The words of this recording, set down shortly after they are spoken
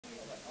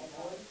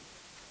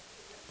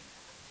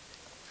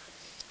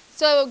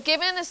So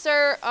given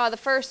the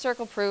first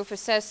circle proof, it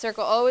says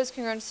circle O is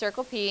congruent to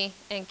circle P,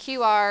 and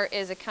QR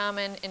is a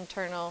common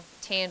internal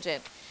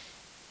tangent.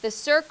 The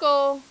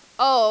circle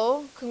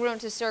O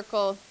congruent to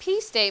circle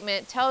P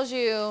statement tells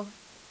you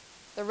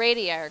the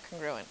radii are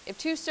congruent. If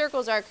two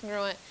circles are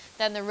congruent,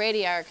 then the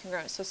radii are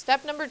congruent. So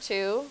step number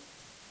 2,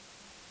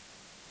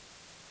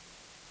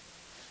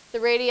 the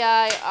radii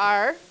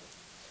are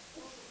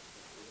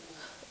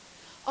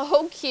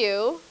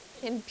OQ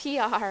and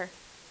PR.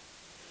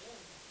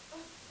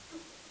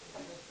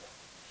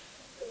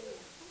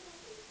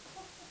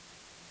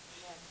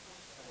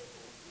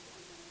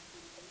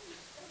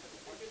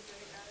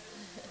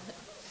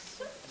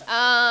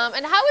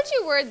 And how would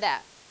you word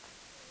that?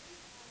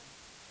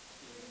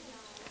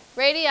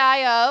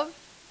 Radii of?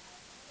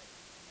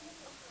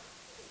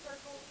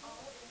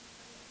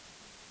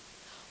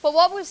 But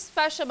what was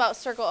special about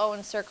circle O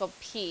and circle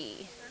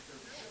P?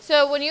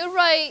 So when you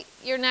write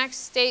your next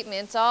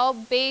statement, it's all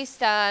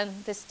based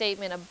on the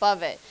statement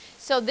above it.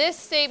 So this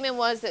statement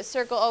was that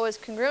circle O is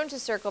congruent to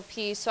circle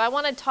P, so I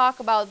want to talk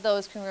about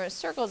those congruent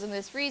circles in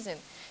this reason.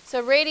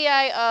 So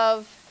radii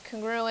of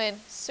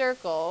congruent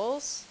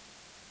circles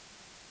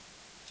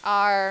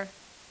are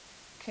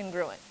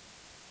congruent.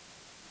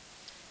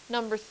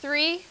 Number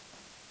 3.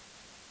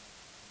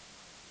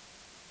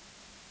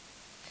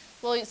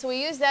 Well, so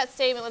we use that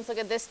statement. Let's look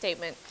at this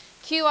statement.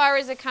 QR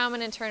is a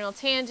common internal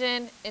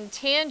tangent. And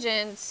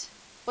tangents,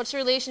 what's the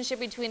relationship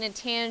between a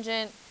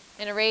tangent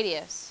and a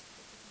radius?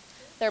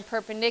 They're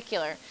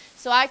perpendicular.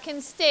 So I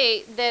can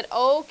state that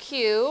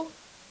OQ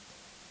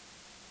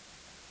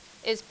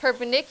is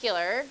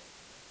perpendicular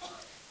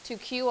to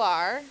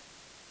QR.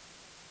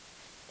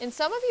 And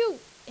some of you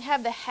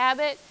have the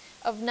habit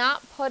of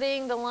not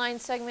putting the line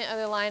segment of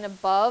the line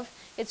above.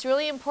 It's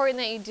really important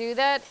that you do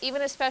that,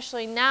 even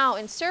especially now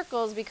in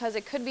circles, because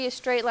it could be a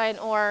straight line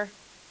or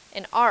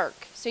an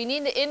arc. So you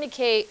need to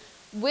indicate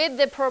with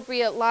the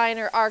appropriate line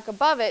or arc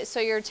above it,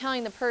 so you're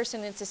telling the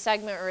person it's a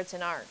segment or it's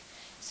an arc.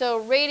 So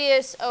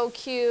radius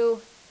OQ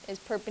is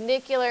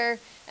perpendicular,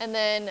 and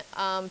then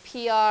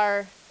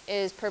PR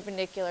is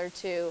perpendicular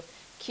to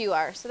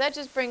QR. So that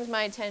just brings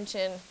my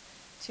attention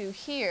to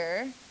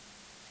here.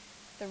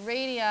 The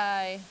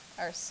radii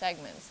are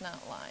segments, not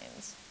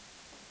lines,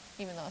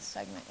 even though a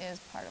segment is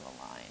part of a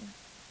line.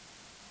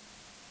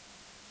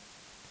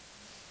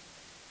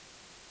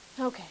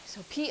 Okay,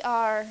 so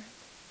PR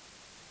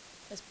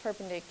is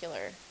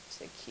perpendicular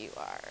to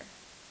QR.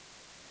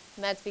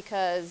 And that's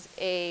because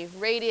a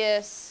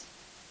radius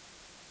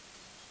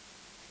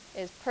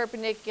is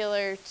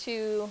perpendicular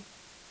to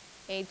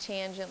a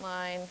tangent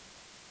line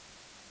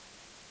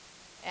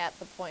at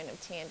the point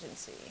of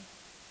tangency.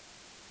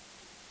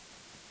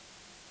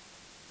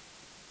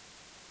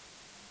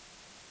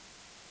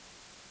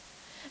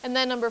 And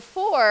then number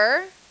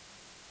 4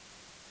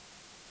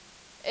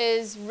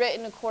 is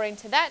written according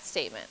to that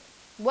statement.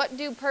 What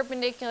do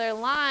perpendicular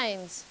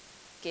lines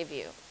give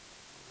you?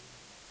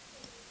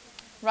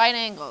 Right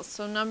angles.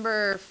 So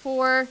number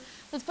 4,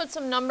 let's put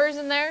some numbers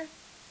in there.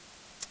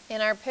 In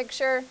our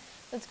picture,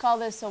 let's call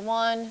this a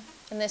 1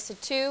 and this a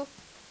 2.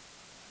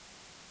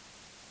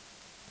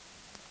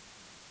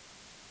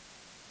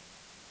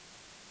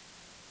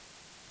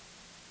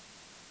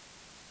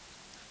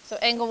 So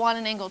angle 1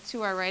 and angle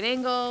 2 are right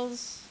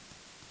angles.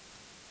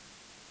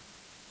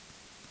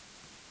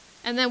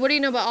 And then what do you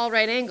know about all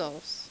right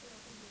angles?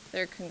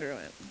 They're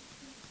congruent.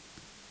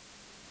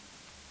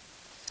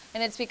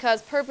 And it's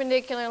because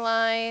perpendicular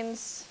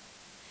lines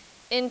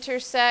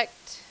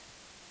intersect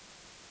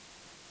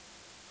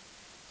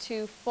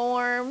to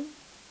form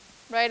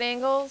right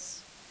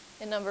angles.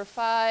 And number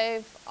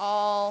 5,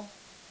 all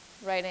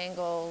right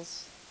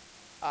angles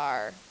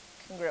are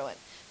congruent.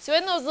 So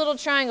in those little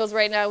triangles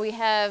right now, we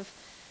have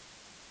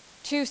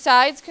 2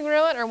 sides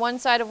congruent, or one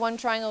side of one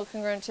triangle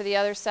congruent to the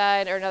other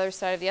side, or another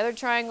side of the other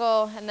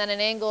triangle, and then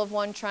an angle of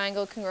one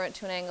triangle congruent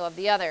to an angle of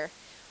the other.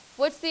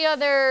 What's the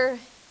other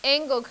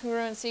angle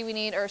congruency we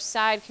need, or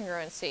side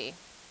congruency?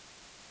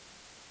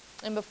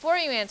 And before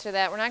you answer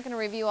that, we're not going to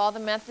review all the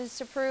methods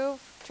to prove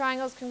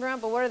triangles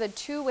congruent, but what are the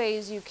 2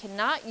 ways you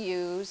cannot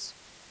use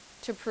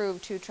to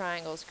prove 2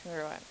 triangles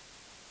congruent?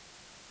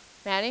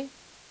 Maddie?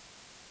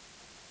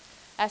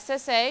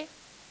 SSA,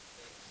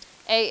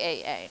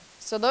 AAA.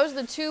 So those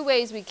are the 2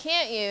 ways we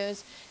can't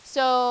use.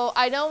 So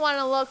I don't want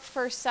to look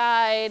for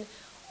side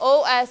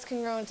OS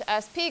congruent to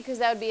SP, because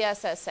that would be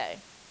SSA.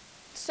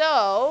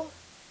 So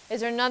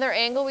is there another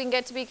angle we can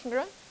get to be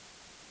congruent?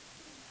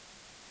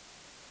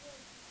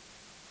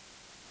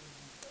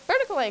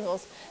 Vertical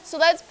angles. So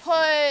let's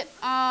put,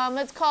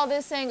 let's call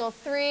this angle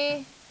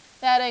 3,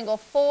 that angle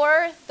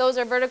 4. Those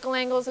are vertical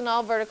angles, and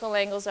all vertical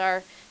angles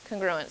are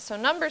congruent. So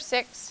number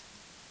 6,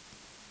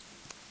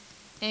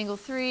 angle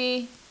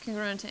 3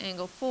 congruent to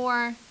angle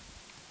 4,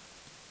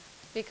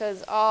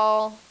 because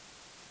all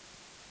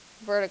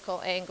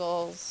vertical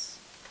angles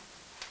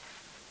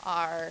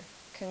are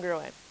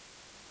congruent.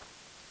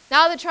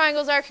 Now the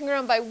triangles are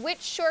congruent by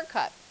which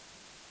shortcut?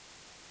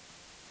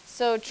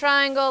 So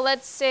triangle,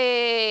 let's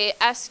say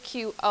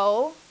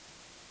SQO.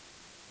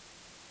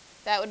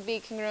 That would be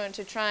congruent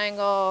to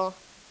triangle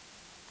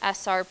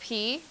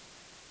SRP.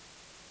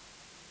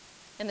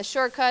 And the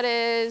shortcut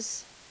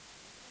is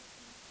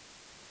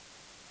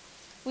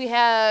we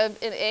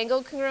have an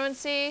angle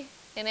congruency,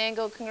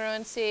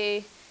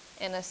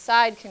 and a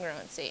side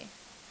congruency.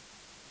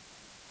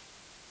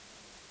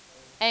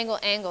 Angle,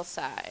 angle,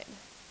 side.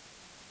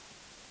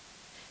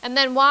 And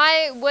then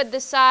why would the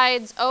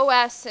sides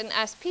OS and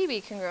SP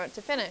be congruent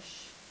to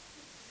finish?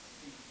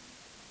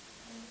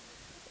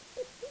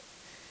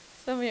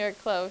 Some of you are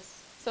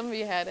close. Some of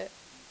you had it.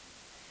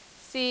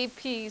 C,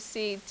 P,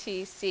 C,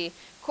 T, C.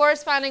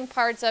 Corresponding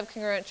parts of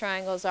congruent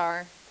triangles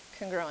are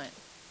congruent.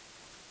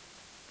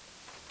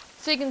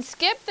 So you can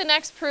skip the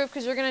next proof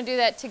because you're going to do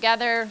that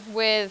together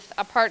with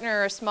a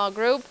partner or a small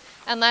group.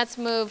 And let's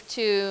move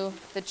to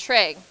the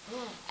trig.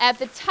 At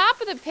the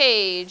top of the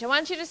page, I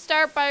want you to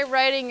start by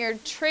writing your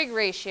trig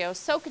ratio.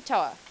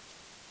 SOHCAHTOA.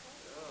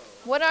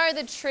 What are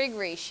the trig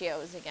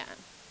ratios again?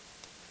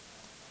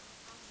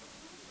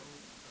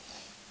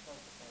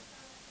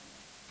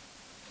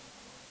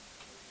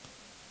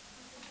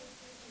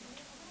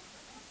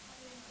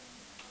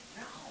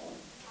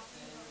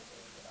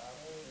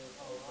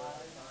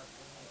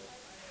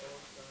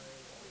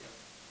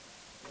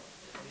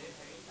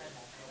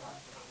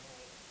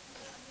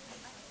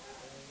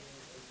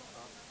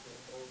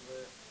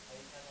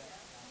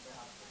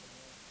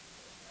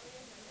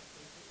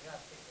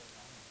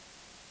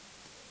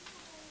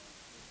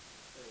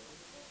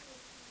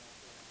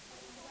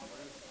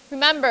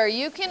 Remember,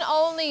 you can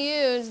only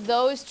use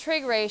those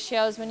trig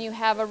ratios when you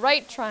have a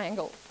right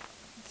triangle.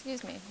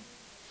 Excuse me.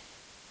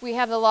 We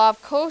have the law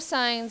of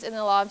cosines and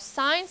the law of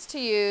sines to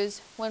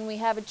use when we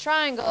have a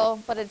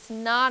triangle, but it's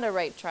not a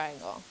right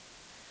triangle.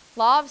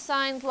 Law of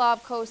sines, law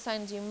of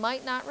cosines, you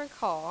might not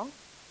recall.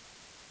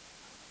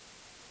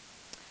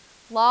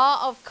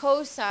 Law of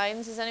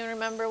cosines, does anyone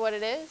remember what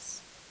it is?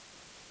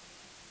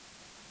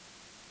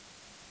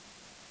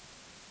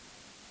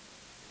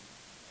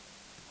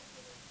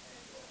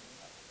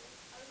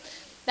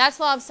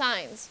 That's law of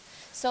sines.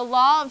 So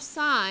law of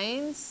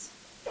sines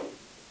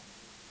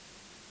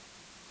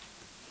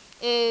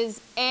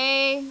is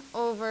A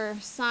over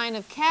sine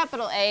of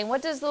capital A. And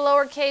what does the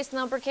lowercase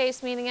and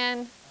uppercase mean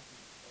again?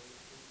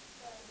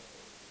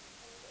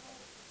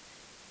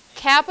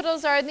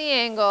 Capitals are the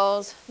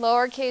angles,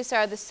 lowercase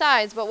are the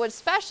sides. But what's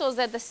special is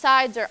that the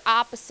sides are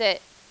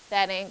opposite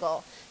that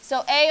angle.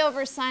 So A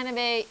over sine of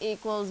A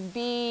equals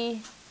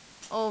B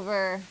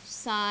over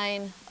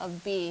sine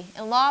of B.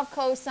 And law of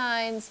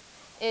cosines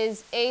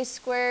is A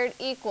squared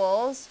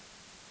equals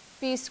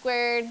B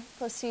squared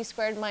plus C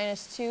squared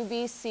minus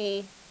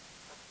 2BC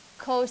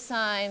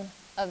cosine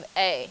of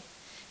A.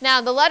 Now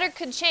the letter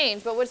could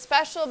change, but what's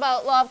special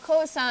about law of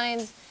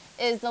cosines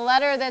is the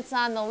letter that's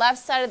on the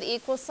left side of the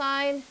equal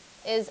sign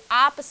is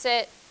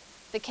opposite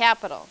the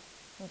capital.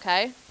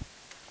 Okay?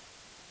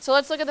 So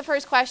let's look at the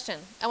first question.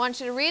 I want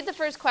you to read the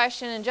first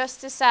question and just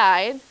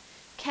decide,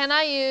 can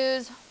I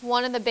use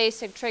one of the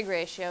basic trig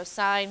ratios,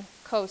 sine,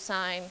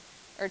 cosine,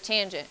 or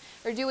tangent?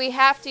 Or do we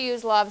have to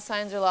use law of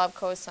sines or law of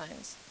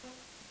cosines?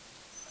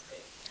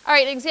 All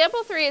right,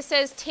 example 3, it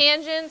says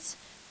tangents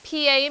PA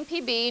and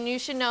PB, and you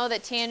should know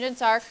that tangents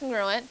are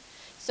congruent.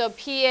 So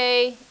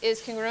PA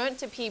is congruent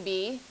to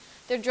PB.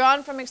 They're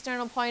drawn from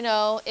external point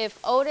O. If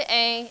O to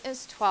A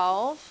is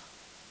 12,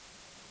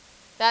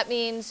 that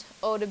means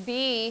O to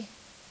B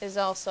is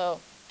also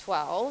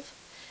 12.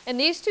 And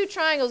these two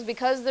triangles,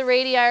 because the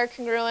radii are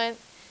congruent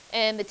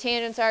and the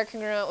tangents are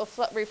congruent,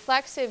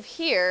 reflexive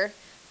here,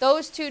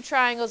 those two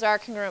triangles are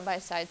congruent by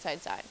side,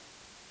 side, side.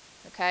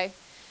 Okay?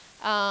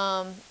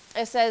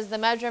 It says the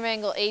measure of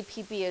angle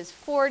APB is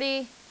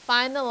 40.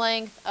 Find the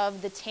length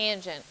of the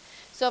tangent.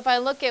 So if I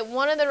look at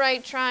one of the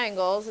right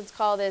triangles, let's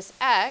call this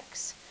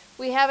X,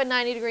 we have a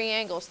 90-degree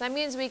angle. So that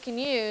means we can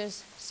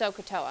use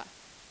SOHCAHTOA.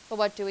 But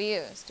what do we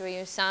use? Do we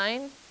use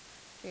sine?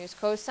 Do we use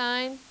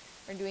cosine?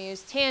 Or do we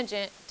use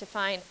tangent to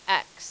find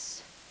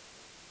X?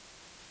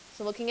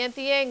 So looking at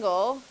the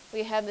angle,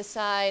 we have the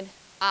side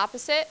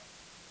opposite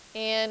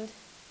and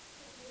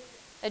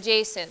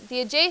adjacent.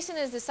 The adjacent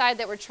is the side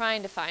that we're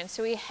trying to find,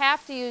 so we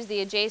have to use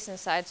the adjacent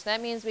side. So that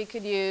means we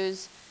could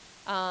use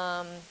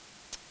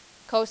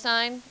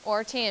cosine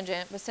or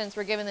tangent, but since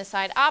we're given the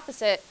side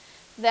opposite,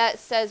 that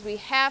says we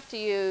have to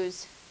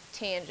use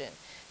tangent.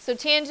 So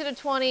tangent of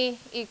 20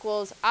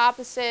 equals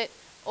opposite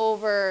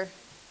over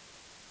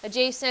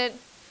adjacent.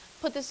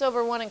 Put this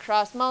over 1 and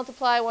cross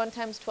multiply. 1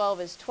 times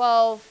 12 is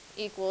 12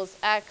 equals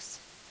X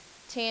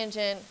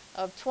tangent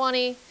of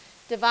 20.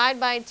 Divide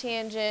by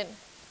tangent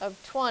of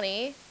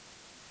 20.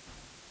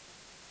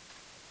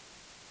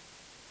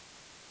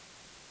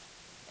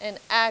 And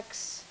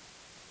X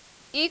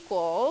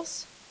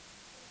equals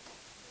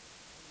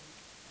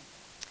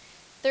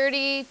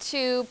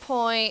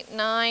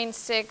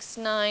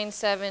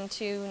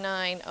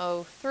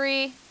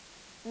 32.9697290.3,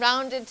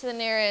 rounded to the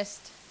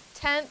nearest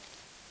tenth.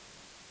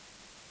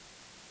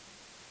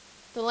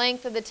 The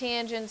length of the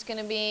tangent is going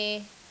to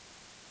be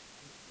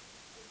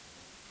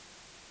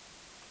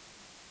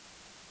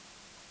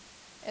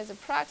as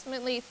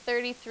approximately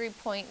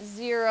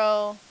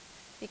 33.0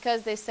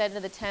 because they said to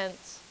the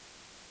 10th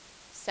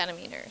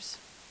centimeters.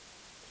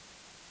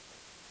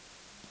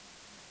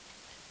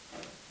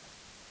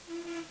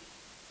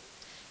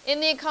 In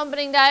the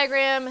accompanying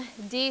diagram,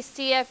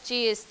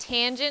 DCFG is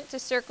tangent to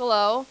circle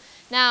O.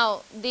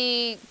 Now,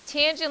 the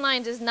tangent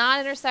line does not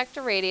intersect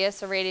a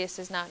radius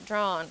is not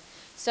drawn.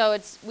 So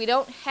we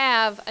don't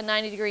have a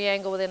 90-degree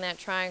angle within that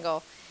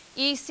triangle.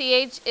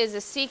 ECH is a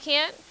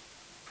secant.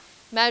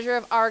 Measure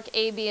of arc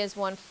AB is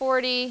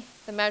 140.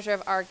 The measure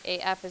of arc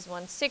AF is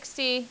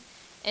 160.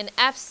 And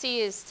FC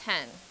is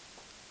 10.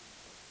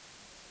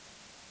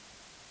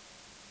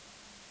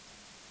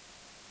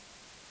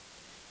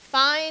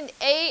 Find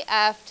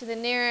AF to the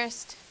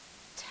nearest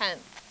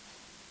tenth.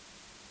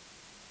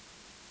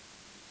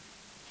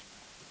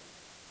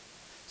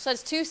 So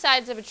that's two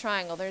sides of a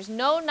triangle. There's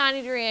no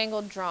 90-degree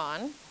angle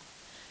drawn.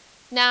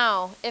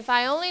 Now, if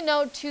I only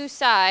know two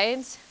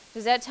sides,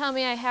 does that tell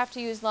me I have to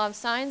use law of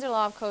sines or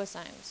law of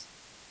cosines?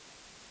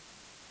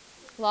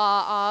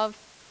 Law of,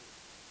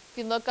 if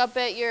you look up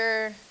at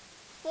your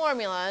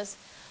formulas,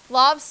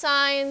 law of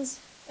sines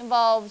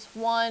involves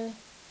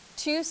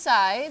two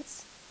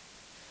sides,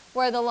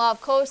 where the law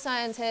of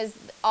cosines has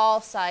all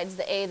sides,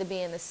 the A, the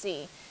B, and the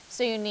C.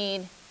 So you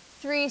need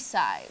three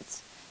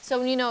sides. So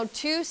when you know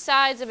two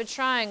sides of a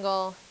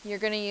triangle, you're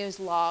going to use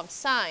law of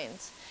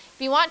sines.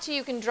 If you want to,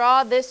 you can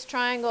draw this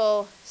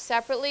triangle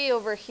separately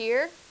over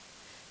here.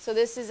 So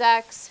this is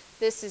x,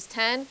 this is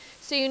 10.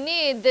 So you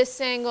need this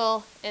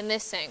angle and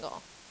this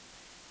angle.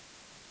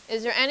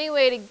 Is there any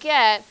way to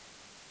get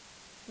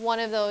one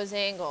of those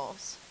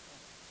angles?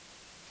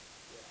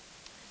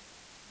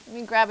 Let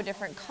me grab a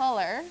different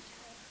color.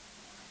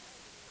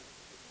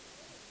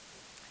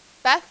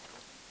 Beth?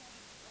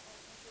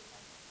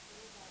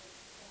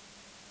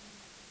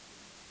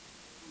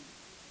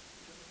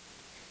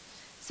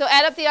 So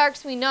add up the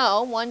arcs we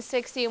know.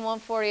 160 and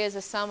 140 is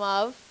a sum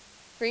of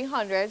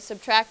 300.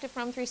 Subtract it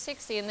from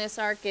 360, and this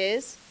arc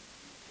is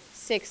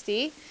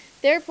 60.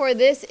 Therefore,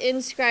 this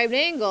inscribed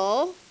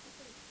angle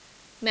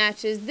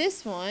matches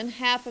this one.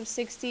 Half of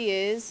 60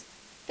 is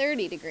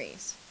 30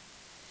 degrees.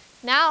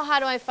 Now, how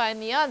do I find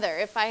the other?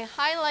 If I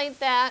highlight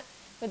that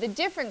with a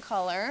different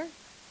color,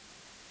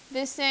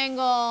 this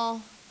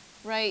angle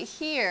right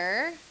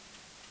here,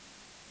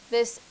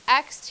 this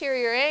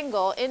exterior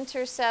angle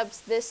intercepts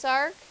this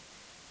arc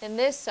and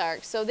this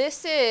arc. So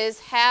this is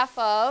half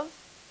of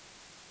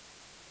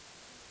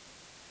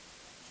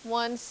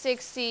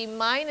 160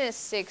 minus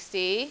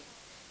 60.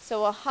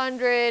 So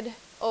 100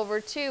 over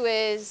 2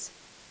 is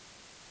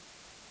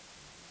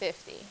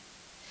 50.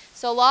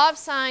 So law of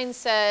sine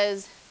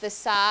says the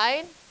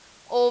side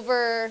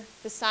over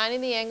the sine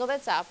of the angle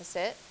that's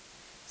opposite.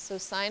 So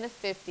sine of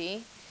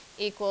 50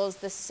 equals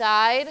the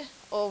side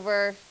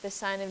over the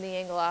sine of the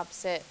angle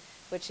opposite,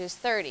 which is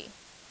 30.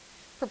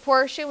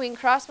 Proportion, we can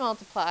cross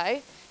multiply.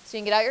 So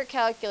you can get out your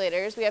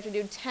calculators. We have to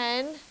do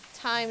 10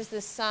 times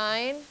the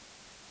sine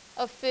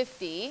of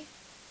 50.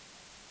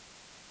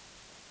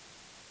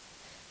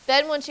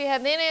 Then once you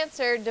have that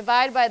answer,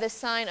 divide by the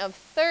sine of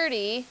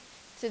 30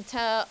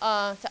 to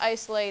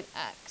isolate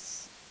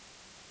x.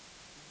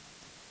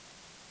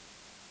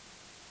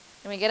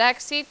 And we get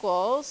x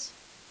equals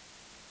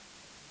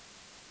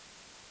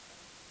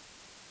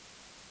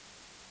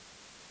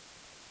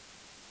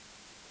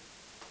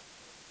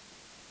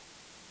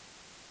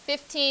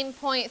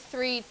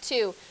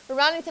 15.32. We're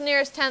rounding to the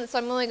nearest tenth, so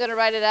I'm only going to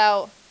write it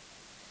out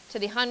to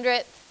the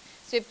hundredth.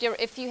 So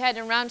if you had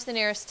to round to the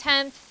nearest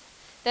tenth,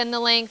 then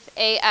the length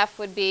AF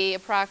would be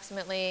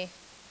approximately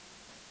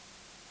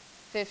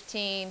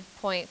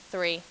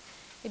 15.3.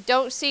 You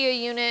don't see a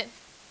unit,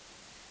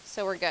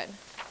 so we're good.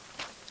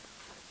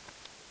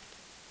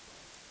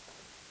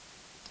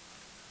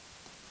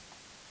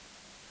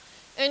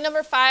 In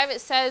number 5,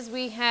 it says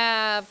we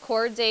have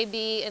chords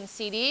AB and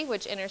CD,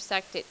 which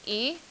intersect at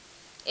E.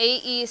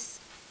 AE,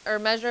 or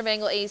measure of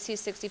angle AEC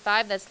is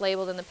 65, that's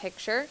labeled in the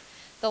picture.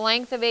 The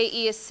length of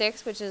AE is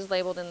 6, which is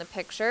labeled in the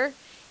picture.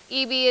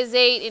 EB is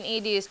 8 and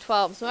ED is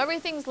 12, so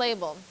everything's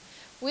labeled.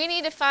 We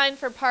need to find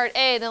for part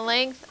A the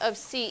length of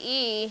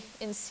CE,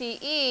 and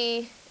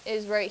CE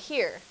is right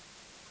here.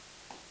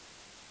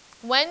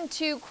 When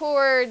two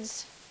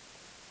chords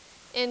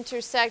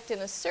intersect in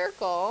a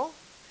circle,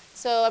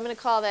 so I'm going to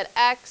call that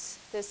X,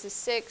 this is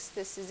 6,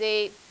 this is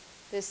 8,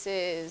 this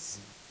is,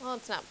 well,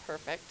 it's not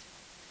perfect,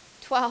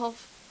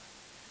 12.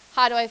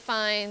 How do I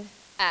find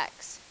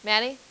X?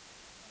 Maddie?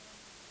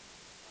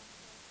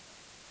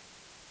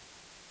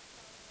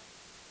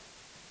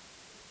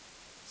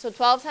 So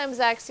 12 times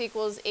X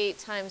equals 8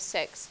 times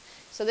 6.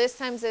 So this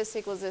times this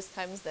equals this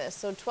times this.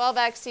 So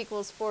 12X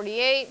equals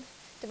 48.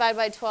 Divide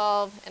by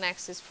 12, and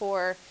X is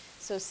 4.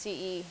 So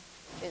CE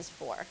is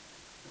 4.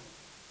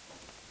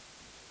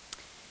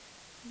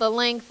 The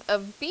length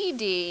of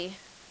BD,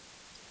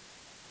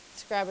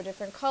 let's grab a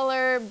different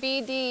color.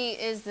 BD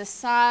is the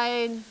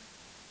side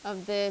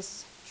of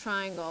this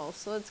triangle.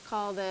 So let's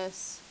call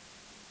this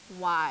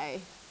Y.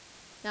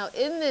 Now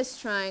in this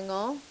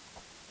triangle,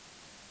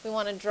 we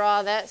want to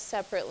draw that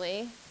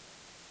separately.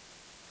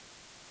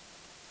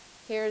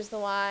 here's the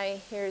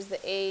y, here's the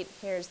 8,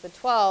 here's the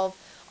 12.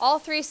 All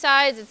three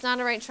sides, it's not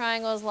a right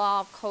triangle, is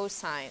law of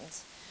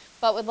cosines.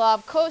 But with law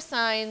of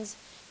cosines,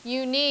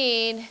 you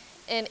need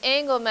an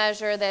angle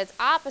measure that's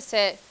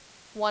opposite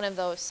one of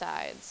those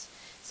sides.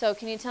 So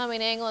can you tell me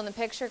an angle in the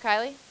picture,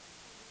 Kylie?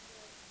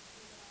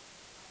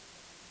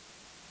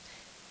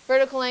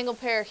 Vertical angle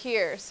pair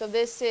here. So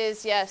this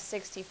is, yes,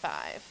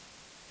 65.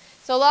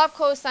 So law of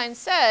cosine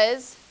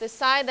says the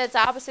side that's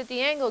opposite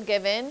the angle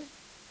given,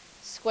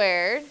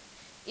 squared,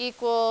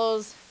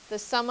 equals the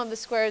sum of the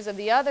squares of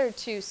the other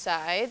two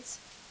sides,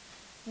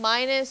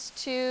 minus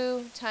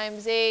 2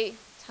 times 8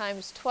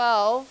 times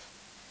 12,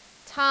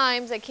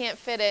 times, I can't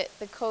fit it,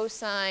 the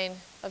cosine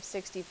of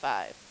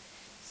 65.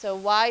 So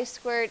y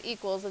squared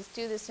equals, let's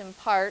do this in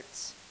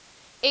parts,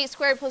 8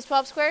 squared plus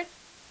 12 squared?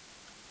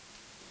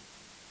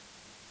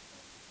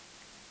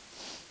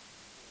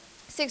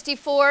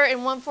 64,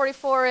 and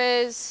 144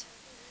 is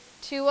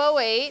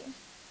 208,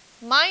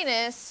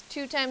 minus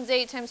 2 times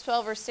 8 times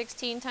 12, or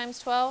 16 times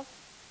 12?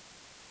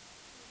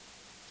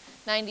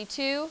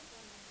 92,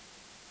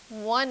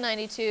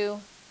 192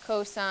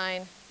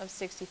 cosine of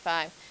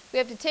 65. We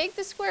have to take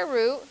the square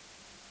root,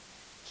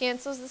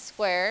 cancels the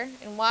square,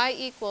 and y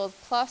equals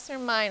plus or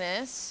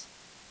minus.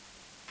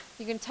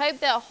 You can type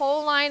that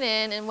whole line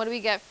in, and what do we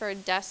get for a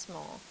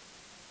decimal?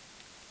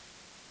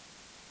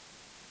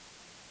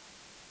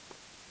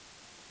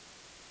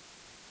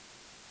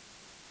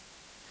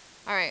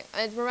 All right,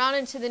 we're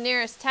rounding to the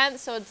nearest tenth,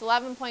 so it's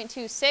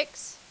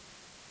 11.26.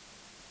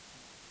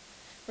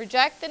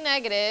 Reject the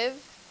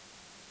negative,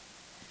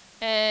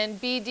 and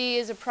BD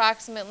is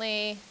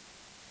approximately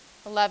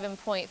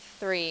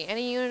 11.3.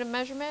 Any unit of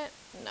measurement?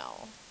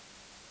 No.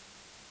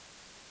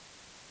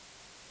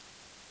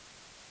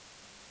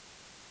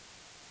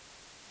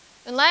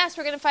 And last,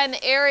 we're going to find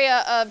the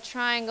area of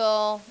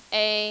triangle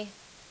triangle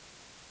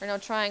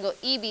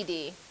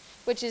EBD,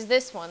 which is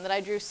this one that I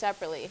drew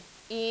separately,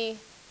 EBD.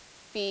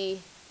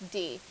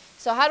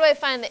 So how do I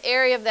find the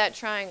area of that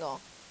triangle?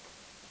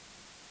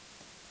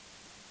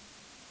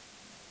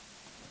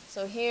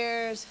 So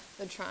here's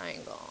the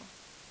triangle.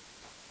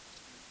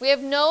 We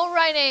have no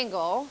right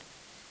angle,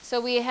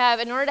 so we have,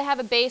 in order to have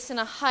a base and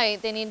a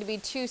height, they need to be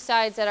two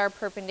sides that are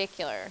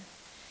perpendicular.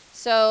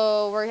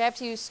 So we have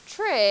to use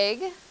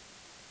trig.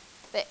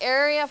 The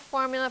area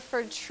formula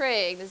for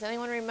trig, does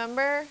anyone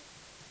remember?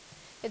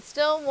 It's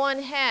still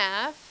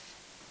 1/2.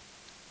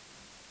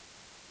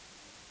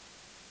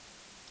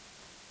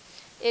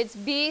 It's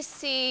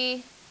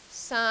BC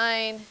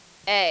sine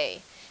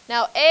A.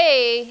 Now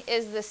A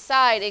is the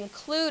side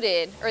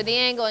included, or the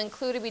angle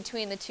included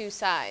between the two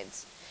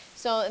sides.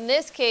 So in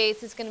this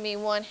case, it's going to be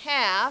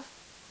 1/2.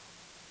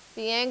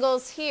 The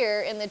angles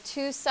here, and the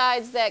two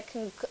sides that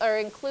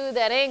include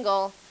that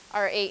angle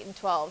are 8 and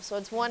 12. So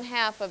it's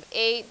 1/2 of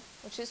 8,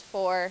 which is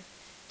 4,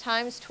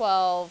 times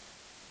 12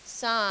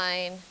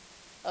 sine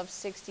of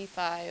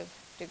 65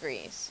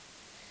 degrees.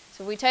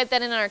 So if we type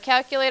that in our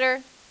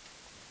calculator,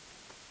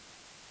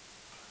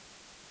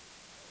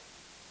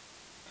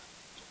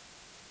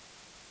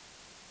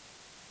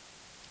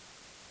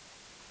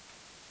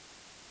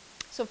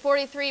 so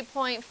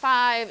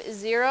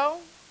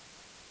 43.50,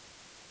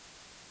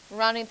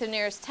 rounding to the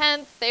nearest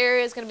tenth, the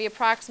area is going to be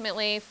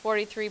approximately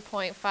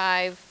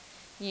 43.5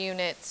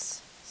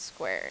 units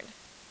squared.